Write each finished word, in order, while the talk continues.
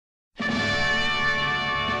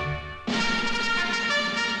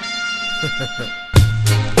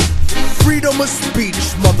Freedom of speech,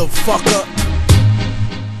 motherfucker.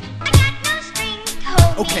 I got no strings to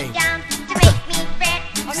hold Okay. me down, to make me fret,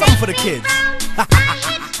 or Something for make the me kids. frown. I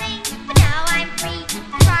should sing, but now I'm free.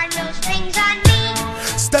 There are no strings on me.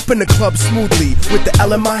 Step in the club smoothly with the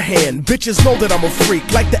L in my hand. Bitches know that I'm a freak,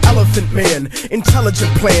 like the Elephant Man. Intelligent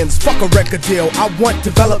plans, fuck a record deal. I want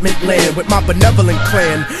development land with my benevolent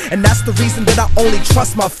clan. And that's the reason that I only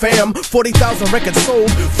trust my fam. 40,000 records sold,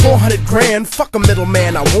 400 grand. Fuck a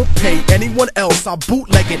middleman, I won't pay anyone else. I'll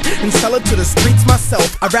bootleg it and sell it to the streets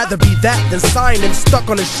myself. I'd rather be that than signed and stuck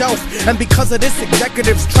on a shelf. And because of this,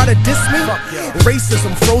 executives try to diss me.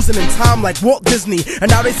 Racism frozen in time like Walt Disney. And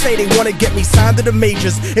now they say they wanna get me signed to the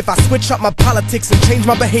majors if I switch up my politics and change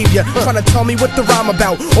my behavior. Trying to tell me what the rhyme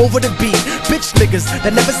about over the beat. Bitch niggas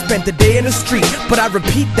that never spent a day in the street. But I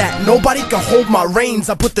repeat that, nobody can hold my reins.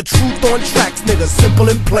 I put the truth on tracks, nigga, simple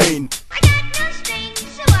and plain. I got no strings,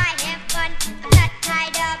 so I have fun. I'm not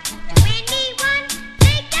tied up to anyone.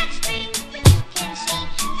 They got strings, but you can see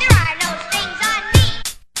there are no strings on me.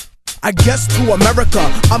 I guess to America,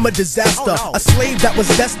 I'm a disaster. A slave that was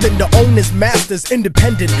destined to own his masters.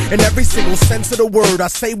 Independent in every single sense of the word. I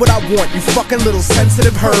say what I want, you fucking little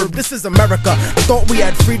sensitive herb. This is America. Thought we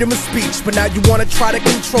had freedom of speech, but now you wanna try to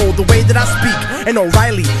control the way that I speak. And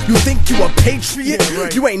O'Reilly, you think you a patriot? Yeah,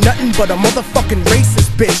 right. You ain't nothing but a motherfucking racist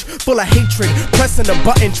bitch, full of hatred, pressing a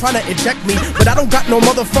button trying to eject me. But I don't got no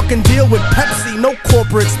motherfucking deal with Pepsi. No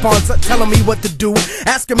corporate sponsor telling me what to do,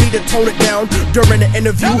 asking me to tone it down during the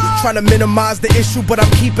interview. Trying to minimize the issue, but I'm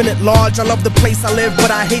keeping it large. I love the place I live, but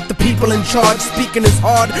I hate the people in charge. Speaking is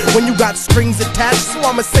hard when you got strings attached, so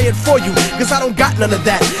I'ma say it for you, cause I don't got none of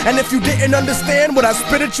that. And if you didn't understand what I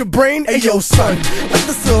spit at your brain, hey yo son, let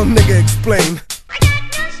this little nigga explain. I got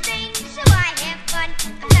no strings, so I have fun.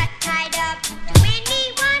 I'm not tied up to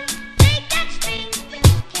anyone. They got strings, but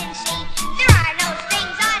you can see there are no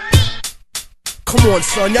strings on me. Come on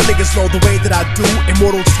son, y'all niggas know the way that I do.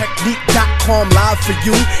 ImmortalTechnique.com live for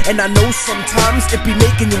you. And I know sometimes it be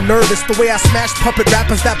making you nervous, the way I smash puppet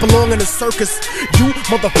rappers that belong in a circus. You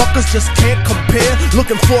motherfuckers just can't compare.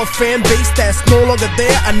 Looking for a fan base that's no longer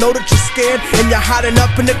there. I know that you're scared and you're hiding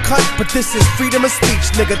up in the cut, but this is freedom of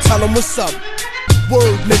speech, nigga, tell them what's up.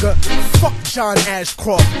 Word, nigga, fuck John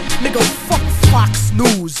Ashcroft. Nigga, fuck Fox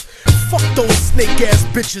News. Fuck those snake-ass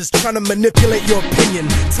bitches trying to manipulate your opinion,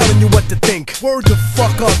 telling you what to think. Word the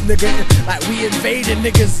fuck up, nigga. Like we invaded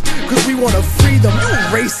niggas, cause we wanna free them. You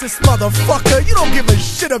racist motherfucker. You don't give a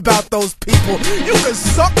shit about those people. You can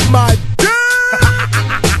suck my dick.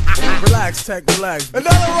 Relax, Tech, relax.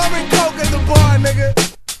 Another rum and coke at the bar, nigga.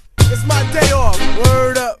 It's my day off.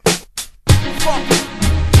 Word up. Fuck.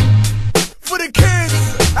 For the kids.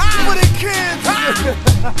 For the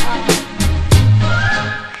kids.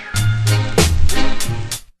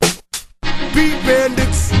 Beat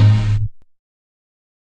bandits.